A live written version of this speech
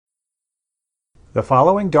The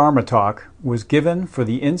following Dharma talk was given for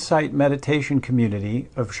the Insight Meditation Community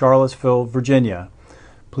of Charlottesville, Virginia.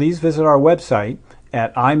 Please visit our website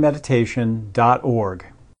at imeditation.org.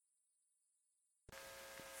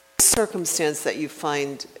 Circumstance that you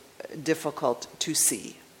find difficult to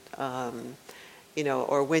see,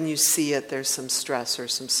 or when you see it, there's some stress or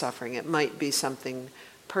some suffering. It might be something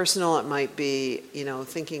personal. It might be,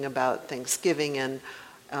 thinking about Thanksgiving and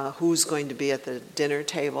who's going to be at the dinner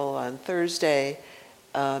table on Thursday,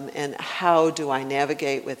 and how do I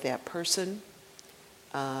navigate with that person?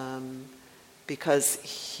 Because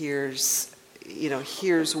here's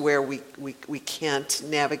where we can't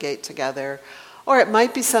navigate together. Or it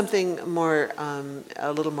might be something more,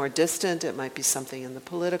 a little more distant. It might be something in the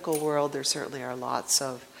political world. There certainly are lots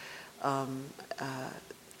of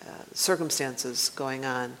circumstances going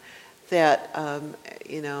on that,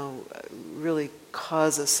 really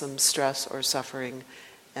causes some stress or suffering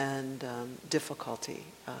and difficulty.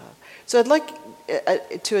 So I'd like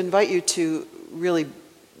to invite you to really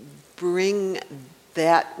bring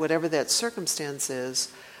that, whatever that circumstance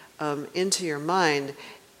is, into your mind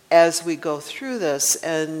as we go through this,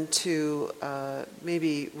 and to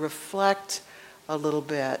maybe reflect a little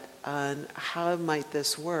bit on how might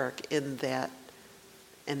this work in that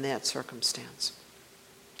circumstance,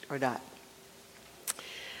 or not.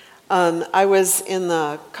 I was in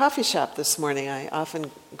the coffee shop this morning. I often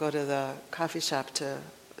go to the coffee shop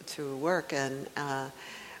to work, and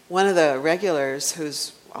one of the regulars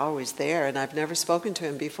who's always there, and I've never spoken to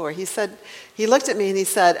him before, he looked at me and he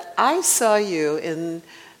said, "I saw you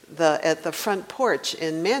at the front porch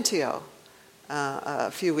in Manteo a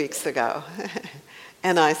few weeks ago."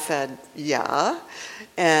 And I said, "Yeah."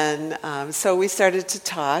 And so we started to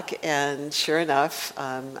talk, and sure enough,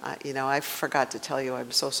 I forgot to tell you,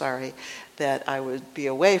 I'm so sorry, that I would be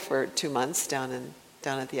away for 2 months down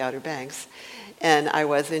at the Outer Banks. And I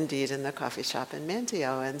was indeed in the coffee shop in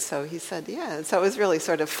Manteo. And so he said, yeah. And so it was really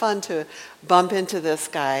sort of fun to bump into this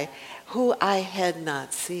guy who I had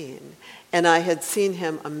not seen. And I had seen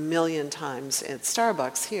him a million times at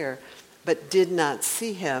Starbucks here, but did not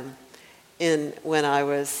see him when I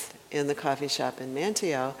was in the coffee shop in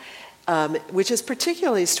Manteo, which is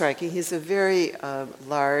particularly striking. He's a very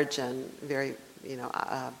large and very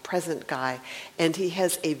present guy, and he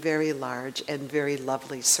has a very large and very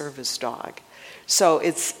lovely service dog. So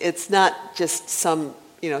it's not just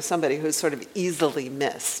somebody who's sort of easily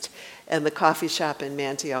missed. And the coffee shop in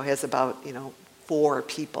Manteo has about 4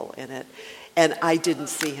 people in it, and I didn't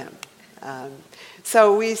see him.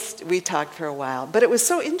 So we talked for a while, but it was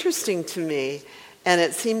so interesting to me, and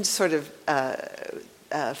it seemed sort of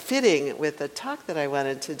fitting with the talk that I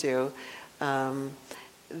wanted to do.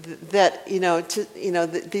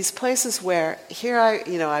 These places where here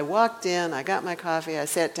I walked in, I got my coffee, I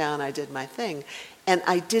sat down, I did my thing, and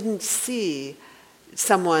I didn't see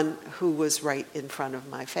someone who was right in front of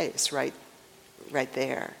my face, right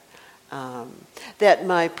there. That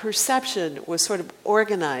my perception was sort of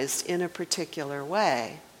organized in a particular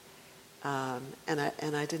way, and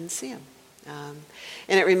I didn't see him.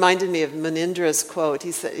 And it reminded me of Munindra's quote.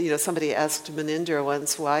 He said, somebody asked Munindra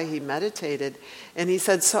once why he meditated, and he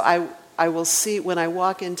said, "So I will see when I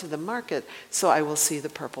walk into the market, so I will see the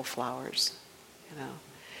purple flowers."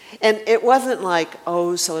 And it wasn't like,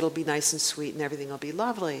 so it'll be nice and sweet and everything will be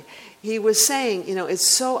lovely. He was saying, it's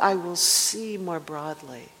so I will see more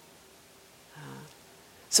broadly.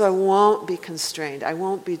 So I won't be constrained. I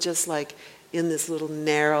won't be just like in this little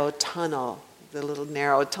narrow tunnel, the little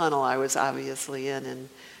narrow tunnel I was obviously in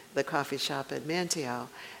the coffee shop at Manteo,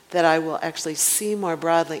 that I will actually see more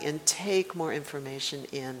broadly and take more information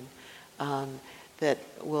in that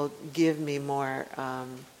will give me more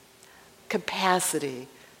capacity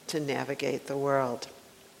to navigate the world.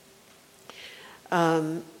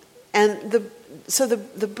 And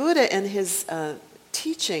the Buddha and his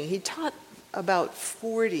teaching, he taught about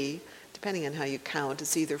 40, depending on how you count,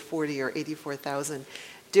 it's either 40 or 84,000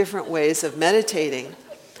 different ways of meditating,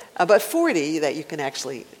 but 40 that you can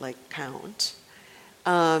actually count,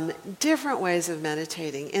 different ways of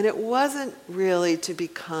meditating. And it wasn't really to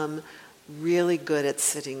become really good at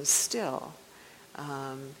sitting still.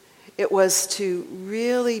 It was to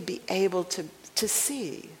really be able to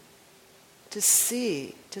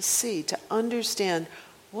understand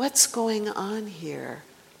what's going on here.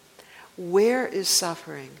 Where is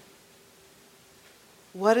suffering?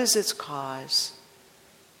 What is its cause?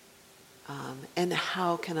 And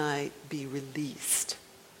how can I be released?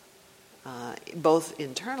 Both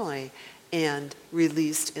internally and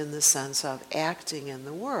released in the sense of acting in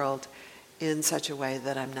the world in such a way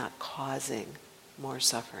that I'm not causing more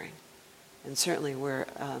suffering. And certainly we're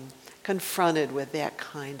confronted with that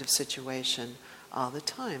kind of situation all the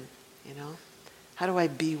time, you know. How do I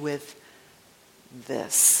be with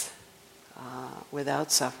this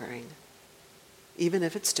without suffering, even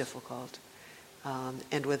if it's difficult,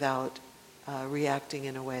 and without reacting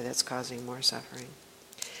in a way that's causing more suffering?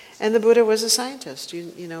 And the Buddha was a scientist.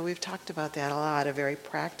 You know, we've talked about that a lot, a very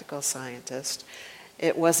practical scientist.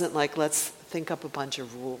 It wasn't like, let's think up a bunch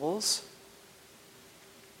of rules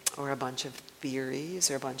or a bunch of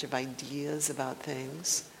theories or a bunch of ideas about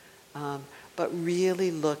things, but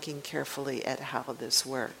really looking carefully at how this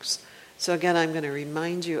works. So again, I'm going to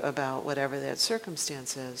remind you about whatever that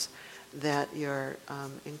circumstance is that you're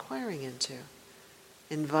inquiring into.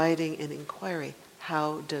 Inviting an inquiry.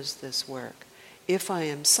 How does this work? If I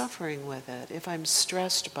am suffering with it, if I'm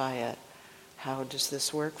stressed by it, how does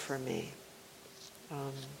this work for me?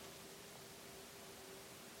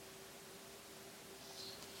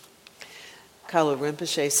 Kalu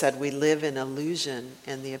Rinpoche said we live in illusion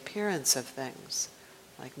in the appearance of things.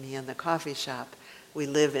 Like me in the coffee shop, we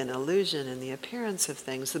live in illusion in the appearance of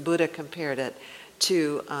things. The Buddha compared it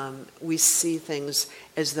to we see things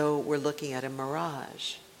as though we're looking at a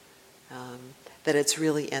mirage. That it's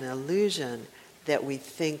really an illusion, that we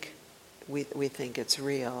think it's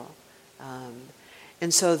real.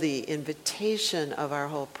 And so the invitation of our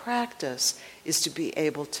whole practice is to be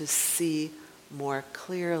able to see more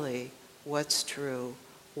clearly what's true,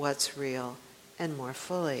 what's real, and more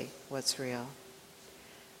fully what's real.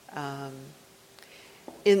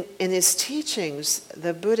 In his teachings,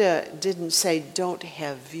 the Buddha didn't say don't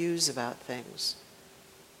have views about things.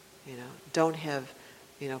 You know, don't have,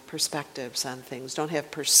 perspectives on things. Don't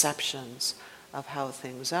have perceptions of how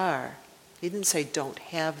things are. He didn't say don't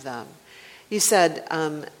have them. He said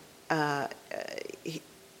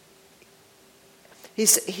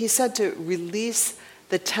he said to release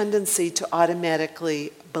the tendency to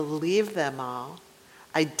automatically believe them all,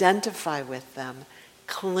 identify with them,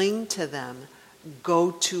 cling to them,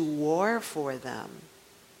 go to war for them.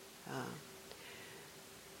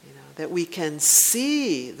 That we can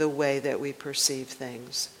see the way that we perceive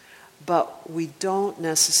things, but we don't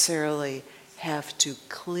necessarily have to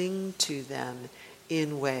cling to them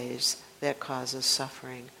in ways that cause us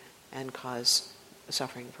suffering and cause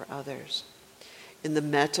suffering for others. In the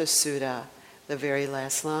Metta Sutta, the very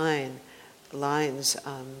last lines,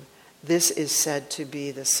 this is said to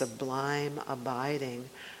be the sublime abiding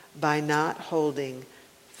by not holding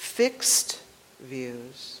fixed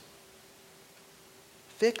views,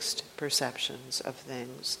 fixed perceptions of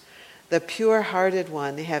things. The pure-hearted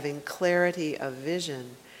one having clarity of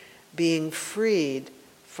vision, being freed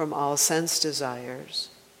from all sense desires.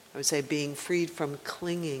 I would say being freed from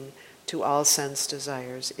clinging to all sense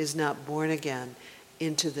desires is not born again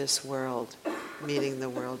into this world, meaning the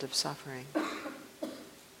world of suffering.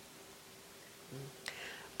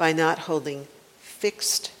 By not holding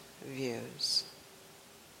fixed views.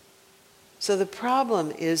 So the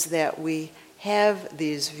problem is that we have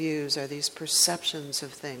these views or these perceptions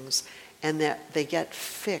of things and that they get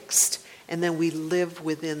fixed, and then we live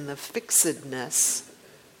within the fixedness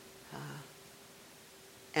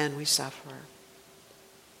and we suffer.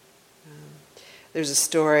 There's a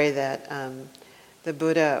story that the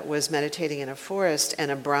Buddha was meditating in a forest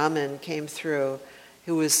and a Brahmin came through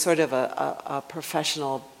who was sort of a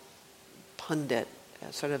professional pundit,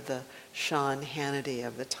 sort of the Sean Hannity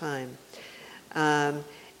of the time.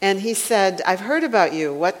 And he said, I've heard about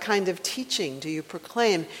you. What kind of teaching do you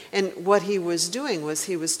proclaim? And what he was doing was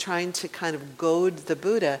he was trying to kind of goad the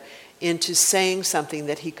Buddha into saying something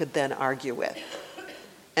that he could then argue with.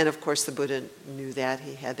 And of course the Buddha knew that.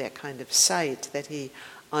 He had that kind of sight, that he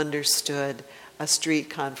understood a street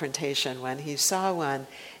confrontation when he saw one.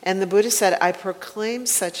 And the Buddha said, I proclaim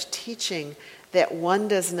such teaching that one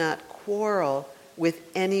does not quarrel with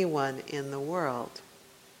anyone in the world.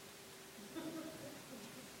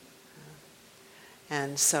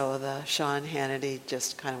 And so the Sean Hannity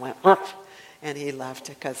just kind of went, and he left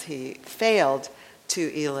because he failed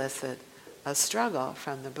to elicit a struggle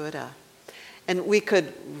from the Buddha. And we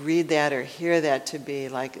could read that or hear that to be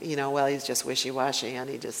like, well, he's just wishy-washy and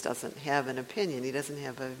he just doesn't have an opinion. He doesn't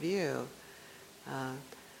have a view.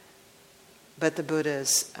 But the Buddha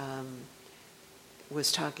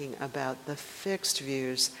was talking about the fixed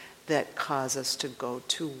views that cause us to go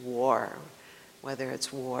to war, whether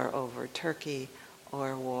it's war over Turkey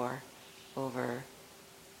or war over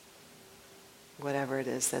whatever it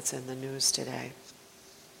is that's in the news today.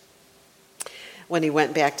 When he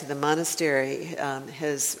went back to the monastery,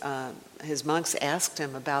 his monks asked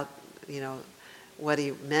him about, what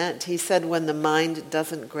he meant. He said, when the mind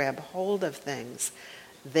doesn't grab hold of things,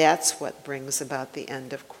 That's what brings about the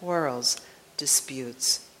end of quarrels,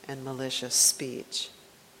 disputes, and malicious speech,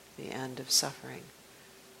 the end of suffering.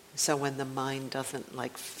 So when the mind doesn't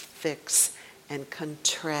fix and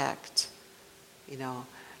contract,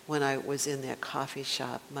 when I was in that coffee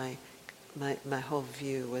shop, my whole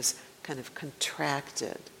view was kind of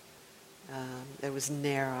contracted. It was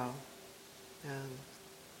narrow.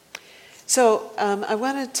 So I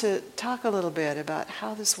wanted to talk a little bit about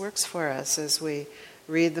how this works for us as we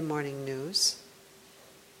read the morning news,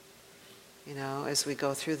 as we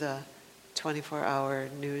go through the 24-hour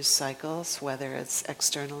news cycles, whether it's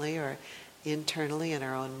externally or internally in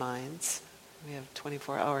our own minds. We have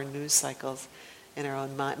 24-hour news cycles in our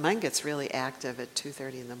own mind. Mine gets really active at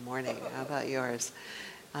 2:30 in the morning. How about yours?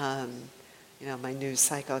 My news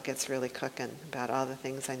cycle gets really cooking about all the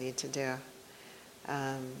things I need to do.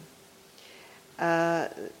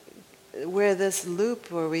 Where this loop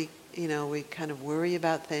where we kind of worry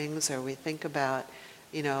about things, or we think about,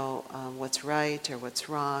 what's right or what's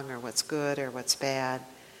wrong or what's good or what's bad.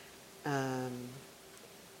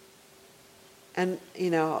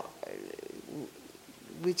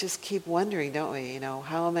 We just keep wondering, don't we?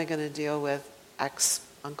 How am I going to deal with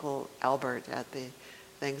Uncle Albert at the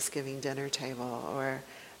Thanksgiving dinner table, or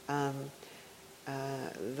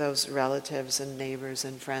those relatives and neighbors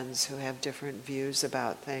and friends who have different views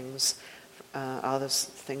about things, all those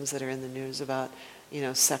things that are in the news about,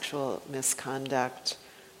 sexual misconduct,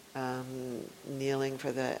 kneeling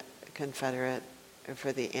for the Confederate, or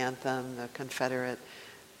for the anthem, the Confederate,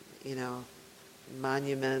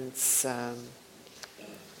 monuments,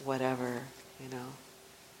 whatever,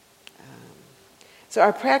 So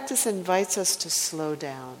our practice invites us to slow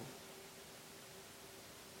down.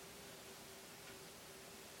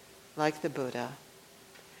 Like the Buddha,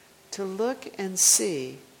 to look and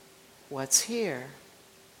see what's here.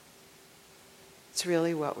 It's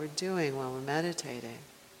really what we're doing when we're meditating.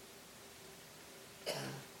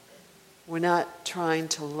 We're not trying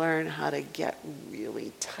to learn how to get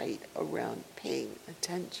really tight around paying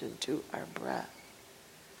attention to our breath.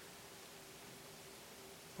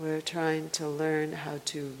 We're trying to learn how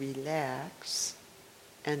to relax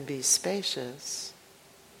and be spacious.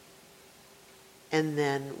 And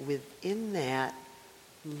then within that,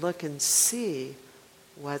 look and see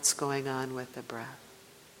what's going on with the breath.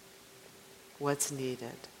 What's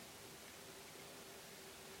needed.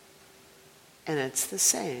 And it's the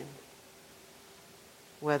same.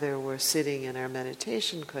 Whether we're sitting in our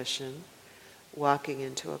meditation cushion, walking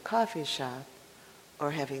into a coffee shop,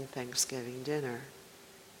 or having Thanksgiving dinner,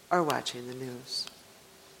 or watching the news.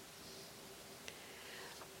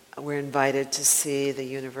 We're invited to see the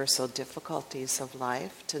universal difficulties of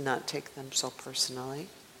life, to not take them so personally,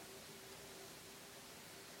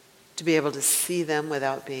 to be able to see them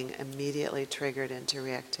without being immediately triggered into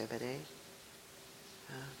reactivity,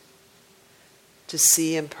 to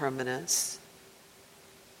see impermanence,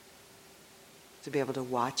 to be able to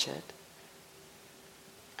watch it,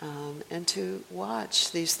 and to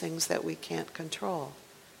watch these things that we can't control.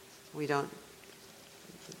 We don't,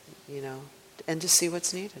 and to see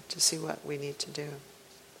what's needed, to see what we need to do.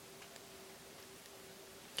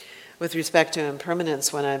 With respect to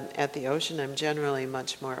impermanence, when I'm at the ocean, I'm generally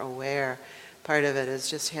much more aware. Part of it is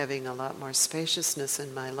just having a lot more spaciousness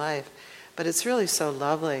in my life. But it's really so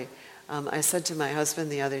lovely. I said to my husband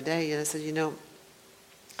the other day, I said,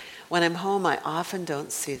 when I'm home, I often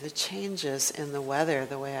don't see the changes in the weather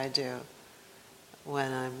the way I do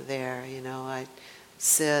when I'm there. I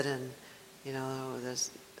sit and,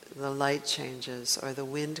 the light changes, or the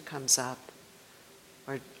wind comes up,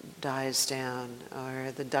 or dies down,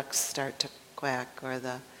 or the ducks start to quack, or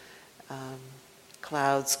the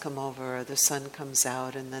clouds come over, or the sun comes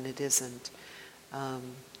out and then it isn't.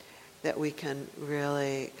 That we can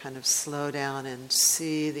really kind of slow down and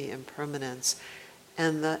see the impermanence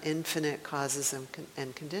and the infinite causes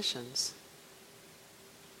and conditions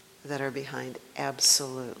that are behind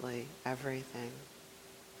absolutely everything.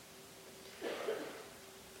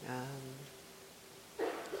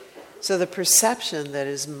 So the perception that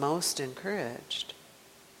is most encouraged,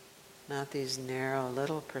 not these narrow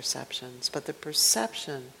little perceptions, but the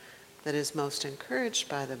perception that is most encouraged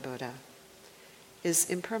by the Buddha is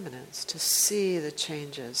impermanence, to see the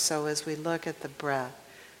changes. So as we look at the breath,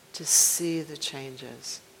 to see the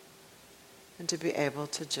changes, and to be able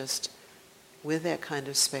to just, with that kind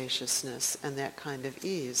of spaciousness and that kind of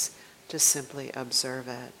ease, to simply observe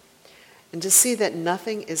it. And to see that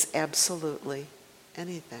nothing is absolutely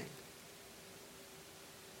anything.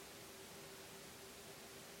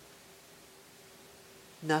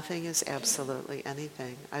 Nothing is absolutely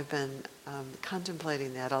anything. I've been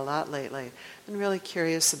contemplating that a lot lately. I've been really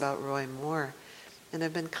curious about Roy Moore, and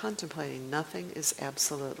I've been contemplating nothing is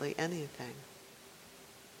absolutely anything.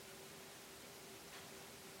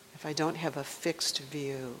 If I don't have a fixed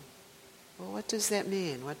view, well, what does that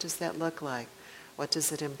mean? What does that look like? What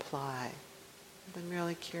does it imply? I've been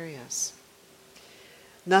really curious.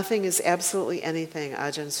 Nothing is absolutely anything,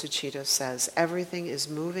 Ajahn Sucitto says. Everything is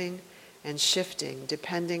moving and shifting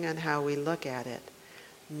depending on how we look at it.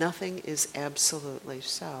 Nothing is absolutely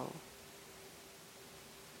so.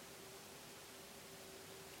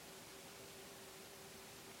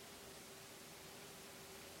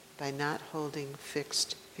 By not holding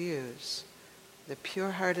fixed views, the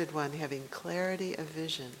pure-hearted one having clarity of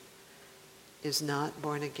vision is not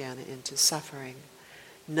born again into suffering.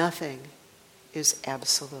 Nothing is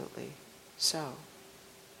absolutely so.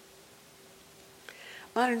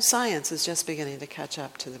 Modern science is just beginning to catch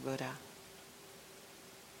up to the Buddha.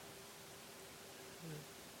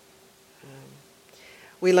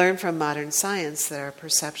 We learn from modern science that our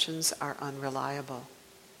perceptions are unreliable.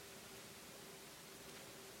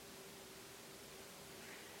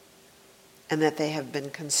 And that they have been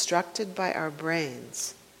constructed by our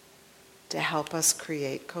brains to help us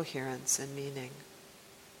create coherence and meaning.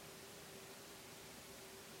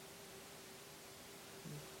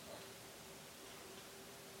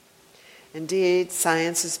 Indeed,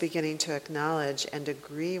 science is beginning to acknowledge and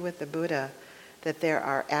agree with the Buddha that there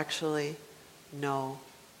are actually no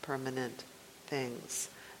permanent things,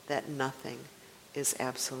 that nothing is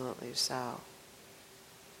absolutely so.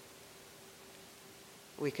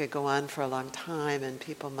 We could go on for a long time, and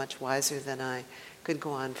people much wiser than I could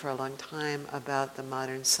go on for a long time about the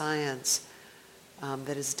modern science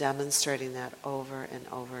that is demonstrating that over and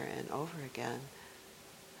over and over again.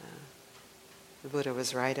 The Buddha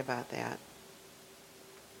was right about that.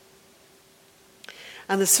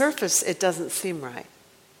 On the surface, it doesn't seem right.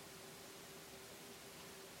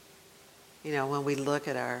 You know, when we look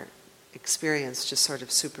at our experience just sort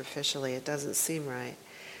of superficially, it doesn't seem right.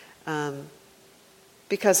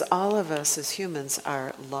 Because all of us as humans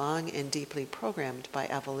are long and deeply programmed by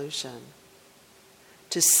evolution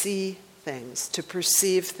to see things, to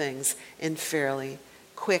perceive things in fairly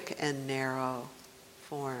quick and narrow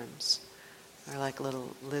forms. We're like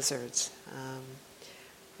little lizards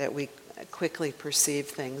that we quickly perceive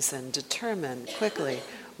things and determine quickly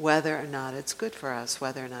whether or not it's good for us,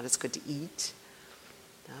 whether or not it's good to eat,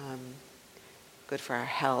 good for our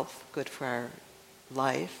health, good for our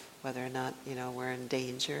life, whether or not, we're in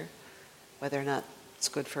danger, whether or not it's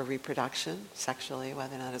good for reproduction, sexually,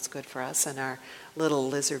 whether or not it's good for us. And our little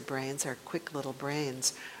lizard brains, our quick little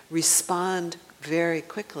brains, respond very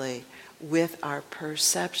quickly with our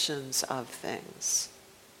perceptions of things.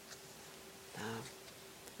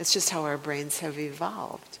 It's just how our brains have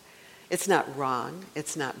evolved. It's not wrong,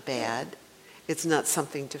 it's not bad, it's not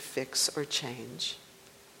something to fix or change.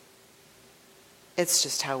 It's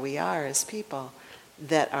just how we are as people,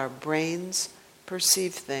 that our brains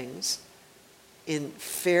perceive things in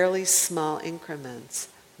fairly small increments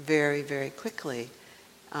very, very quickly,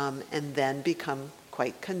 and then become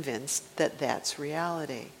quite convinced that that's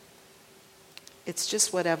reality. It's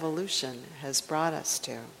just what evolution has brought us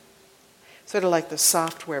to. Sort of like the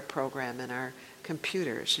software program in our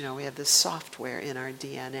computers. We have this software in our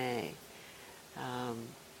DNA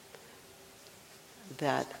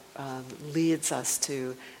that leads us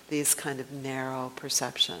to these kind of narrow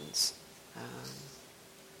perceptions.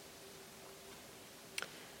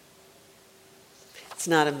 It's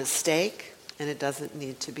not a mistake, and it doesn't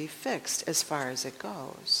need to be fixed as far as it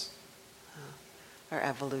goes. Our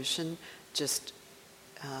evolution just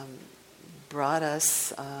brought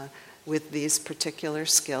us with these particular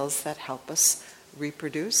skills that help us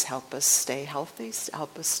reproduce, help us stay healthy,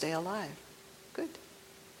 help us stay alive. Good.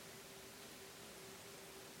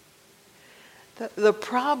 The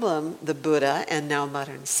problem the Buddha and now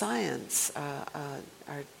modern science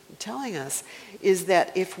are telling us is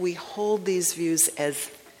that if we hold these views as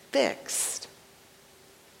fixed,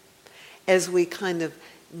 as we kind of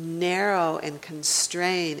narrow and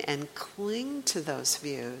constrain and cling to those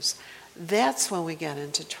views, that's when we get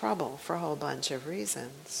into trouble for a whole bunch of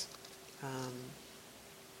reasons.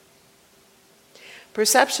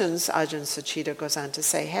 Perceptions, Ajahn Sucitto goes on to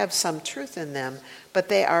say, have some truth in them, but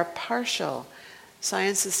they are partial.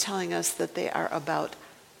 Science is telling us that they are about,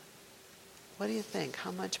 what do you think,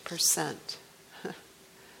 how much percent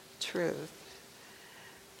truth?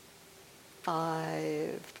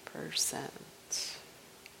 5%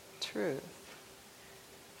 truth.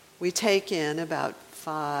 We take in about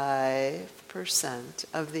 5%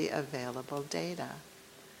 of the available data.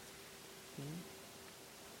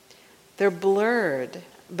 They're blurred,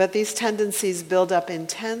 but these tendencies build up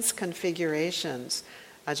intense configurations.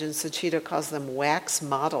 Ajahn Sucitto calls them wax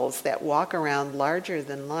models that walk around larger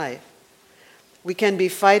than life. We can be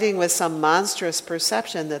fighting with some monstrous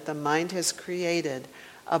perception that the mind has created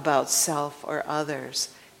about self or others.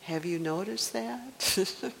 Have you noticed that?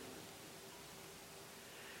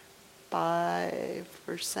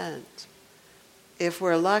 5%. If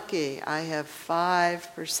we're lucky, I have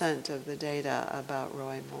 5% of the data about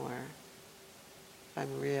Roy Moore.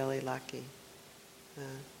 I'm really lucky.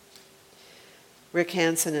 Rick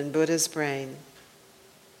Hansen in Buddha's Brain.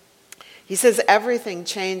 He says everything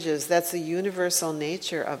changes. That's the universal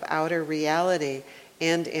nature of outer reality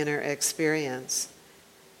and inner experience.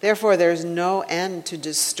 Therefore, there's no end to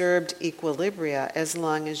disturbed equilibria as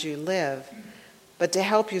long as you live. But to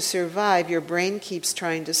help you survive, your brain keeps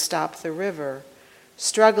trying to stop the river,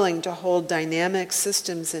 struggling to hold dynamic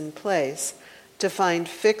systems in place, to find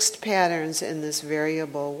fixed patterns in this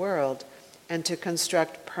variable world, and to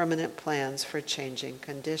construct permanent plans for changing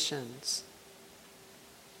conditions.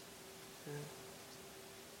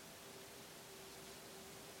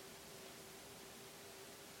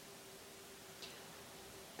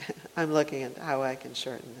 I'm looking at how I can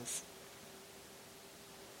shorten this.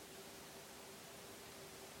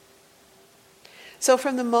 So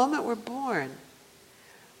from the moment we're born,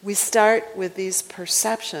 we start with these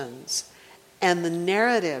perceptions and the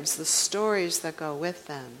narratives, the stories that go with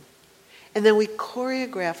them. And then we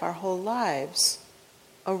choreograph our whole lives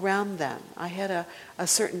around them. I had a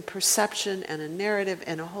certain perception and a narrative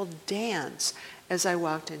and a whole dance as I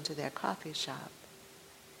walked into that coffee shop.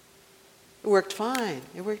 It worked fine.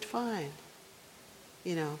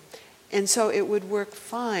 And so it would work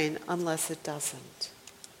fine unless it doesn't.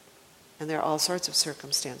 And there are all sorts of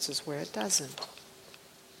circumstances where it doesn't.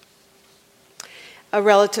 A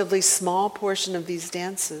relatively small portion of these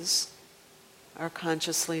dances are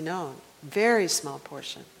consciously known. Very small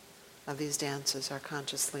portion of these dances are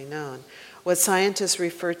consciously known. What scientists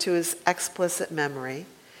refer to as explicit memory,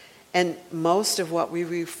 and most of what we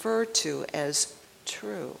refer to as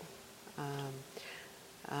true.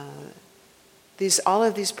 All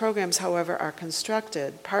of these programs, however, are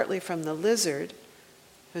constructed partly from the lizard,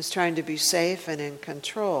 who's trying to be safe and in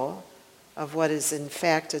control of what is in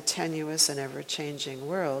fact a tenuous and ever-changing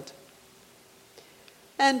world,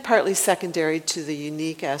 and partly secondary to the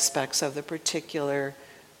unique aspects of the particular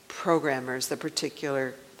programmers, the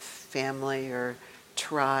particular family or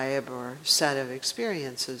tribe or set of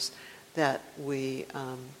experiences that we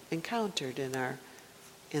encountered in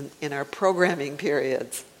our programming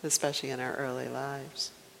periods, especially in our early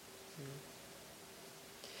lives.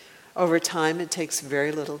 Over time, it takes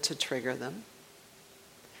very little to trigger them.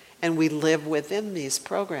 And we live within these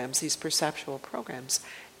programs, these perceptual programs,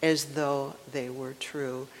 as though they were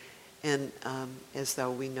true and as though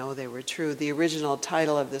we know they were true. The original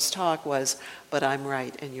title of this talk was, "But I'm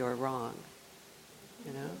right and you're wrong."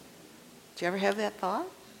 You know? Do you ever have that thought?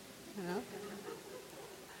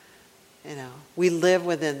 We live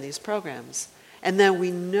within these programs. And then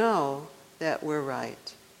we know that we're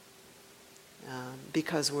right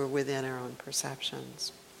because we're within our own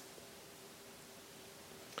perceptions.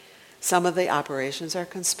 Some of the operations are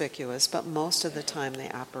conspicuous, but most of the time they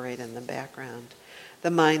operate in the background. The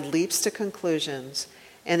mind leaps to conclusions,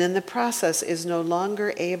 and in the process is no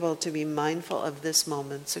longer able to be mindful of this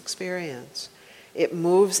moment's experience. It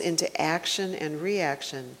moves into action and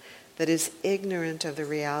reaction that is ignorant of the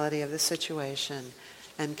reality of the situation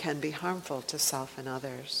and can be harmful to self and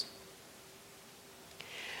others.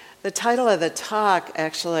 The title of the talk,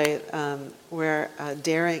 actually, the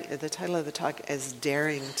title of the talk is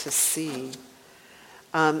 "Daring to See,"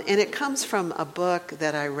 and it comes from a book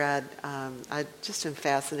that I read. I just am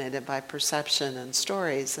fascinated by perception and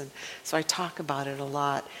stories, and so I talk about it a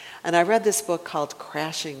lot. And I read this book called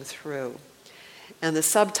 "Crashing Through," and the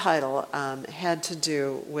subtitle had to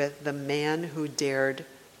do with the man who dared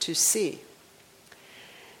to see.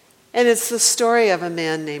 And it's the story of a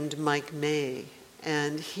man named Mike May.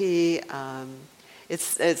 And it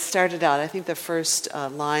started out, I think the first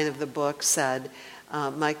line of the book said,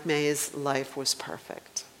 Mike May's life was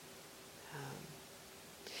perfect.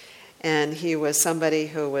 And he was somebody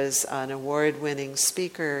who was an award-winning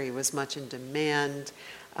speaker. He was much in demand.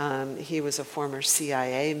 He was a former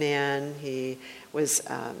CIA man. He was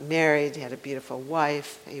married. He had a beautiful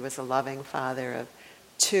wife. He was a loving father of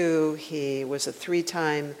 2. He was a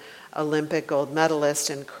 3-time Olympic gold medalist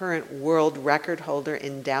and current world record holder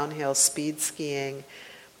in downhill speed skiing.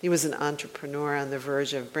 He was an entrepreneur on the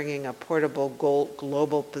verge of bringing a portable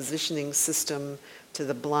global positioning system to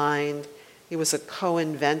the blind. He was a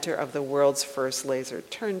co-inventor of the world's first laser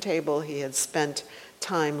turntable. He had spent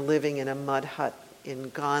time living in a mud hut in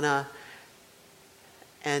Ghana,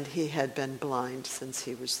 and he had been blind since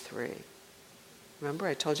he was 3. Remember,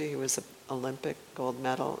 I told you he was an Olympic gold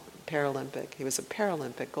medal, Paralympic. He was a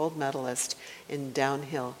Paralympic gold medalist in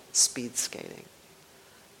downhill speed skating.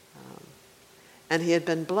 And he had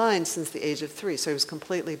been blind since the age of 3, so he was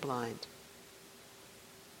completely blind.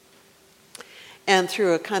 And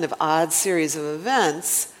through a kind of odd series of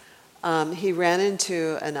events, he ran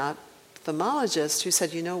into an ophthalmologist who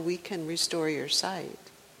said, we can restore your sight.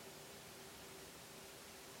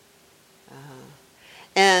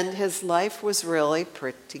 And his life was really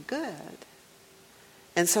pretty good.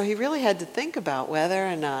 And so he really had to think about whether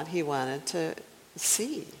or not he wanted to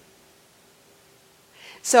see.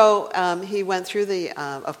 So he went through the,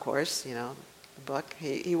 of course, the book.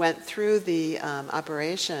 He went through the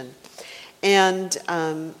operation, and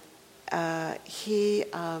he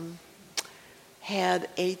had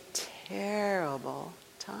a terrible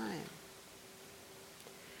time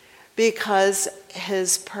because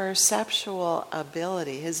his perceptual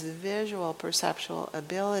ability, his visual perceptual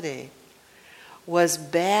ability, was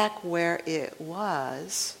back where it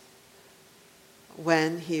was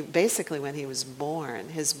when he was born.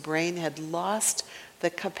 His brain had lost the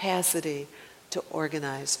capacity to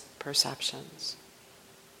organize perceptions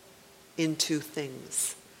into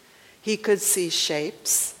things. He could see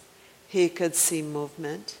shapes, he could see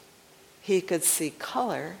movement, he could see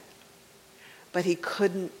color, but he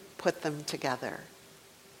couldn't put them together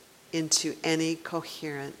into any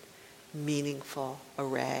coherent, meaningful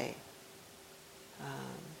array.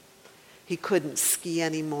 He couldn't ski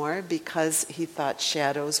anymore because he thought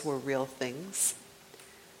shadows were real things.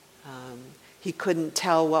 He couldn't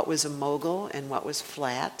tell what was a mogul and what was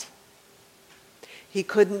flat. He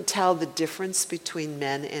couldn't tell the difference between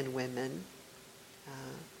men and women.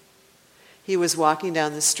 He was walking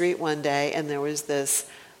down the street one day and there was this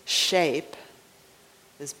shape,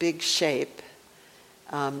 this big shape,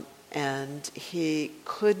 and he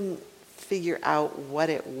couldn't figure out what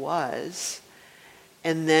it was.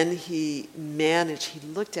 And then he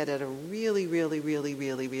looked at it a really, really, really,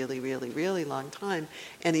 really, really, really, really long time,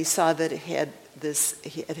 and he saw that it had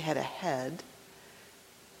a head,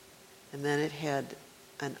 and then it had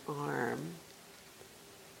an arm.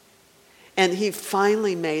 And he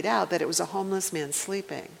finally made out that it was a homeless man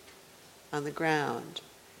sleeping on the ground,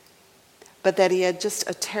 but that he had just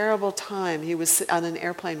a terrible time. He was on an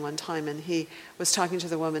airplane one time, and he was talking to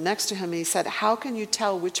the woman next to him, and he said, "How can you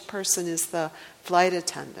tell which person is the flight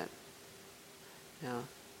attendant?"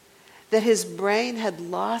 That his brain had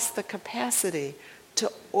lost the capacity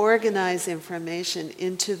to organize information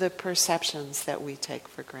into the perceptions that we take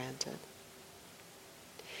for granted.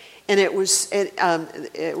 And it was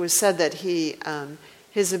said that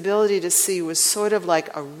his ability to see was sort of like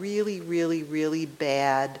a really, really, really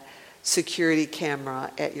bad security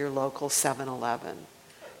camera at your local 7-Eleven.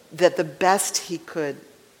 That the best he could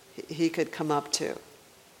come up to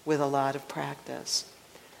with a lot of practice.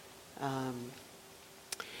 And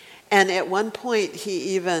at one point,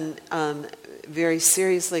 he even very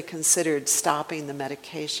seriously considered stopping the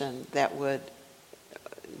medication that would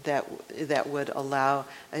allow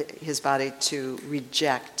his body to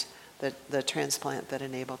reject the transplant that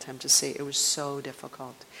enabled him to see. It was so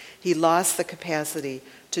difficult. He lost the capacity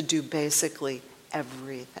to do basically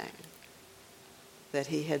everything that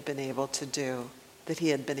he had been able to do, that he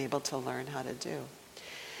had been able to learn how to do.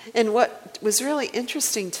 And what was really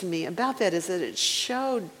interesting to me about that is that it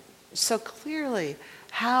showed so clearly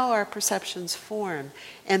how our perceptions form,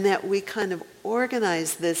 and that we kind of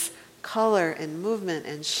organize this color and movement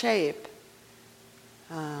and shape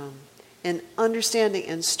and understanding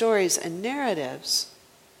and stories and narratives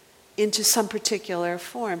into some particular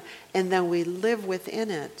form, and then we live within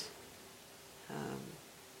it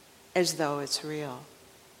as though it's real.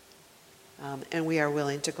 And we are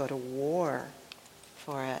willing to go to war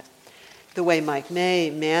for it. The way Mike May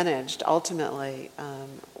managed ultimately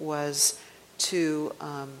was to,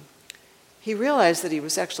 he realized that he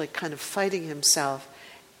was actually kind of fighting himself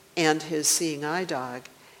and his seeing eye dog,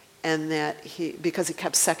 and that because he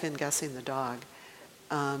kept second guessing the dog,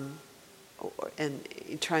 and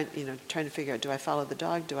trying to figure out, do I follow the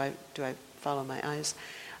dog? Do I follow my eyes?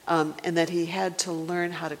 And that he had to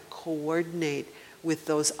learn how to coordinate with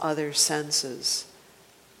those other senses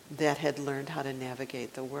that had learned how to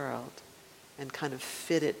navigate the world and kind of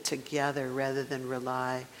fit it together rather than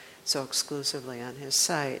rely so exclusively on his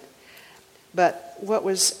sight. But what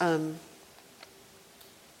was one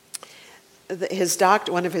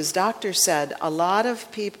of his doctors said, a lot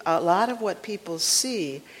of what people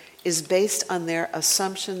see is based on their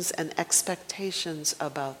assumptions and expectations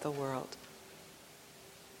about the world.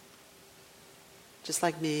 Just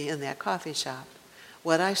like me in that coffee shop.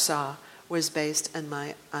 What I saw was based on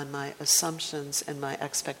my assumptions and my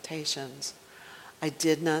expectations. I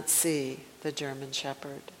did not see the German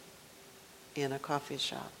Shepherd in a coffee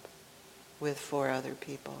shop with 4 other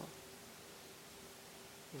people.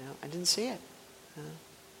 I didn't see it.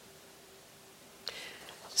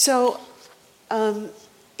 So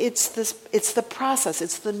it's the process,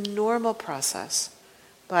 it's the normal process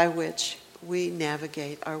by which we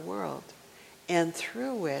navigate our world and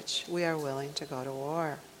through which we are willing to go to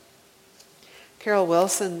war. Carol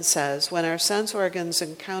Wilson says, when our sense organs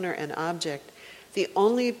encounter an object, the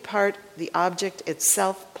only part the object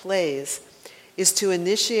itself plays is to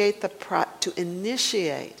initiate the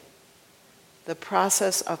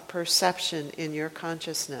process of perception in your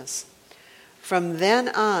consciousness. From then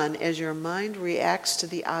on, as your mind reacts to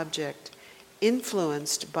the object,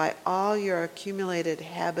 influenced by all your accumulated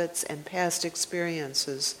habits and past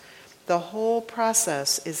experiences, the whole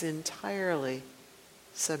process is entirely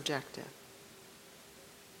subjective.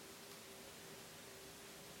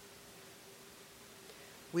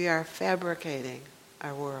 We are fabricating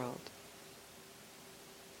our world.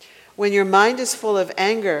 When your mind is full of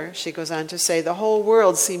anger, she goes on to say, the whole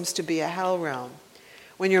world seems to be a hell realm.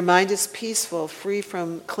 When your mind is peaceful, free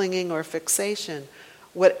from clinging or fixation,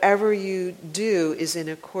 whatever you do is in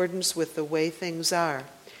accordance with the way things are.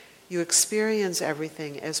 You experience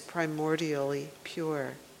everything as primordially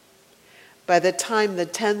pure. By the time the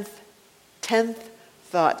 10th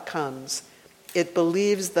thought comes, it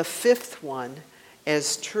believes the 5th one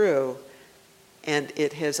as true, and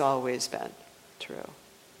it has always been true.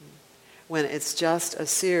 When it's just a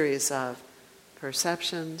series of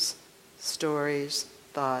perceptions, stories,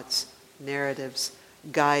 thoughts, narratives,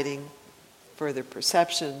 guiding further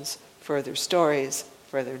perceptions, further stories,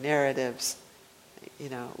 further narratives.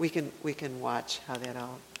 We can watch how that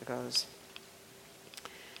all goes.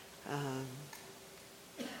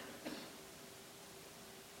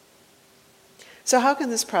 So how can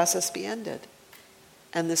this process be ended?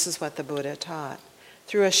 And this is what the Buddha taught.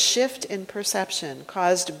 Through a shift in perception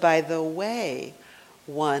caused by the way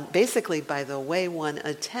one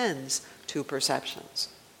attends to perceptions.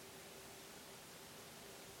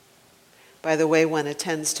 By the way one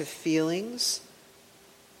attends to feelings,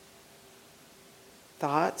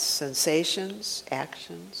 thoughts, sensations,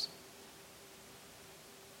 actions.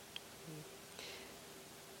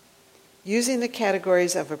 Using the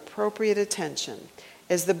categories of appropriate attention,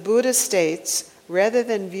 as the Buddha states, rather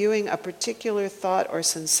than viewing a particular thought or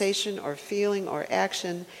sensation or feeling or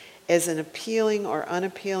action as an appealing or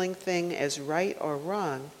unappealing thing, as right or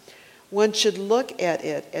wrong, one should look at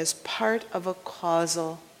it as part of a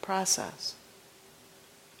causal process.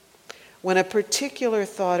 When a particular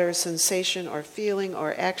thought or sensation or feeling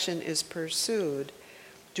or action is pursued,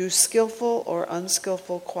 do skillful or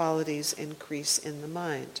unskillful qualities increase in the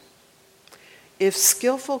mind? If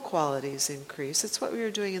skillful qualities increase, it's what we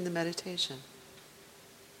were doing in the meditation.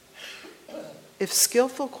 If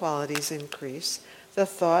skillful qualities increase, the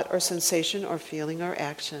thought or sensation or feeling or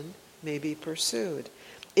action may be pursued.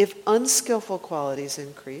 If unskillful qualities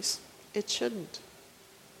increase, it shouldn't.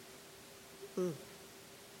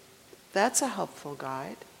 That's a helpful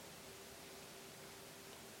guide.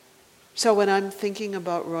 So when I'm thinking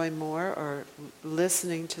about Roy Moore or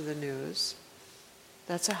listening to the news,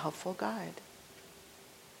 that's a helpful guide.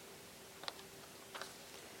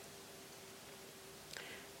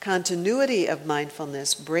 Continuity of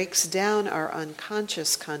mindfulness breaks down our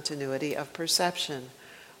unconscious continuity of perception,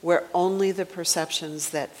 where only the perceptions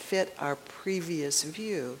that fit our previous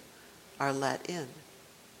view are let in.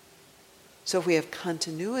 So if we have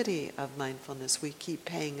continuity of mindfulness, we keep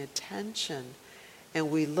paying attention and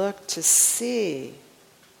we look to see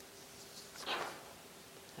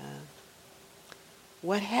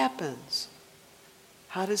what happens.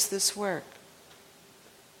 How does this work?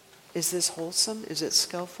 Is this wholesome? Is it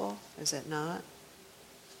skillful? Is it not?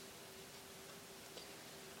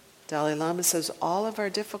 Dalai Lama says all of our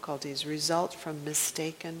difficulties result from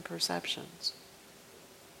mistaken perceptions.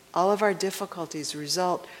 All of our difficulties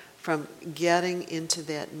result from getting into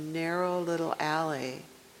that narrow little alley,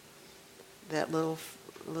 that little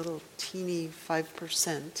teeny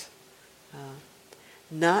 5%,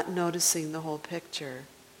 not noticing the whole picture,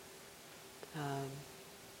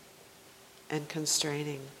 and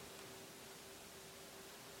constraining.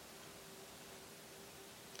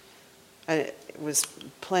 I was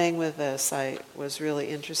playing with this. I was really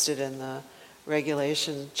interested in the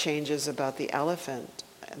regulation changes about the elephants,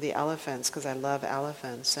 because I love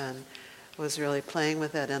elephants. And was really playing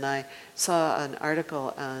with it. And I saw an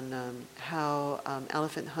article on how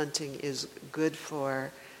elephant hunting is good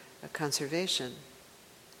for conservation.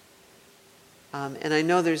 And I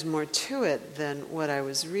know there's more to it than what I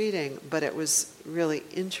was reading, but it was really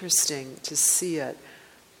interesting to see it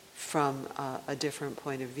from a different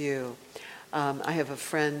point of view. I have a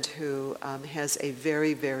friend who has a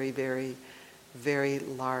very, very, very, very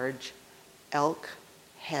large elk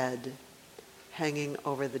head hanging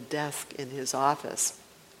over the desk in his office.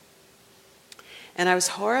 And I was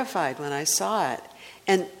horrified when I saw it,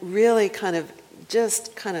 and really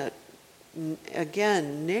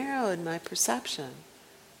again, narrowed my perception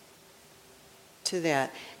to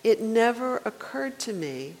that. It never occurred to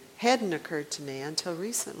me, hadn't occurred to me until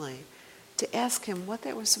recently, to ask him what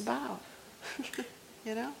that was about.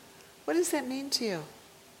 You know? What does that mean to you?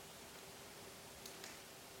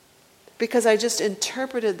 Because I just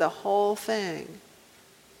interpreted the whole thing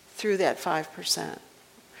through that 5%.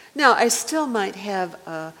 Now, I still might have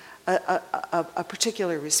a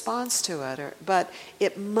particular response to it, but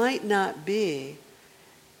it might not be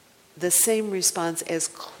the same response as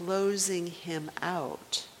closing him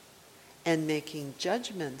out and making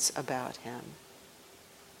judgments about him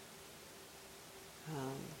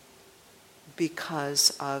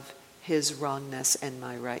because of his wrongness and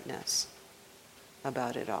my rightness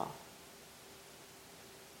about it all.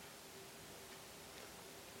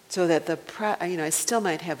 So that I still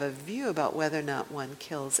might have a view about whether or not one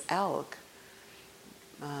kills elk,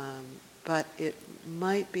 but it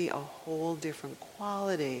might be a whole different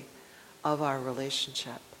quality of our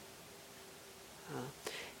relationship.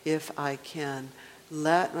 If I can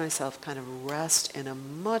let myself kind of rest in a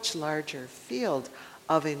much larger field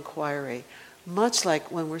of inquiry, much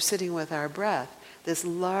like when we're sitting with our breath, this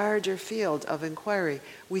larger field of inquiry,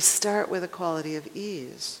 we start with a quality of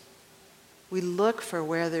ease. We look for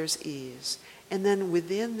where there's ease. And then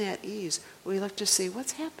within that ease, we look to see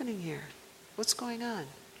what's happening here. What's going on?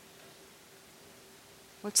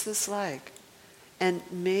 What's this like? And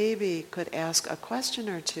maybe could ask a question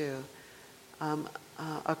or two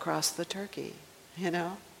across the turkey.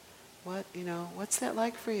 What's that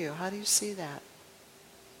like for you? How do you see that?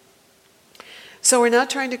 So we're not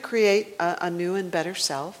trying to create a new and better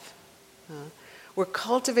self. We're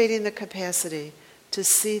cultivating the capacity to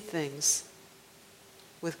see things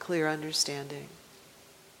with clear understanding.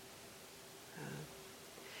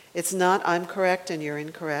 It's not I'm correct and you're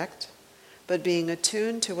incorrect, but being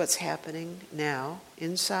attuned to what's happening now,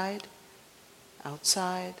 inside,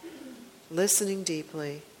 outside, listening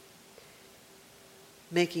deeply,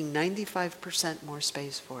 making 95% more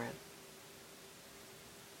space for it.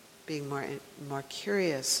 Being more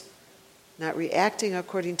curious, not reacting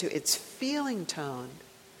according to its feeling tone,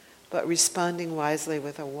 but responding wisely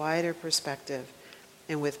with a wider perspective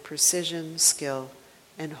and with precision, skill,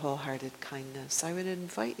 and wholehearted kindness. I would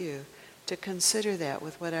invite you to consider that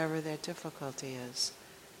with whatever that difficulty is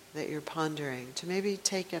that you're pondering, to maybe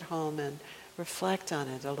take it home and reflect on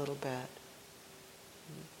it a little bit.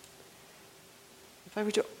 If I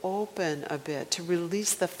were to open a bit, to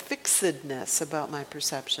release the fixedness about my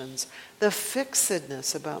perceptions, the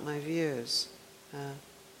fixedness about my views,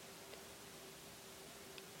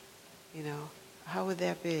 how would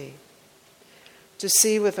that be? To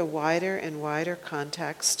see with a wider and wider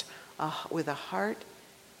context, with a heart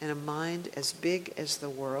and a mind as big as the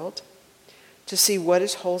world, to see what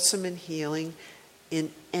is wholesome and healing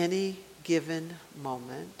in any given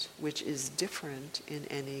moment, which is different in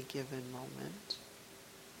any given moment.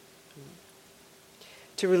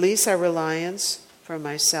 To release our reliance for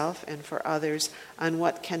myself and for others on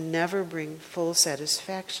what can never bring full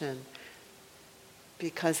satisfaction,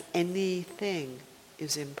 because anything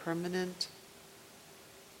is impermanent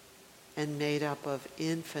and made up of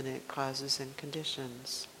infinite causes and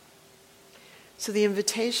conditions. So the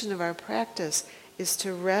invitation of our practice is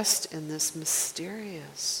to rest in this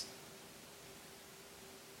mysterious,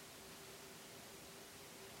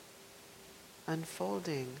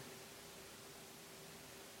 unfolding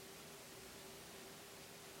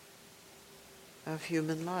of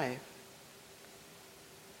human life.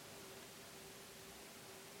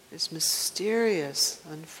 This mysterious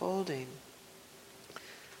unfolding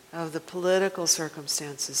of the political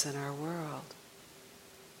circumstances in our world.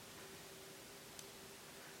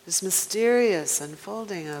 This mysterious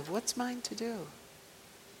unfolding of what's mine to do.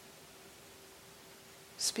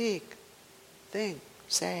 Speak, think,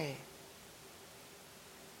 say.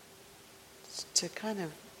 To kind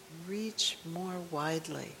of reach more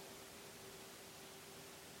widely.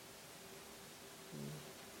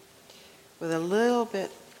 With a little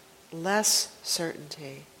bit less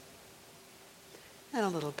certainty and a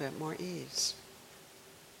little bit more ease.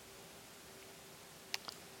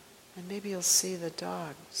 And maybe you'll see the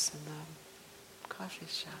dogs in the coffee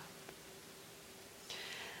shop.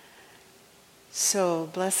 So,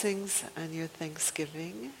 blessings on your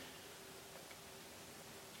Thanksgiving.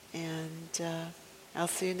 And I'll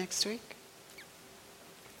see you next week.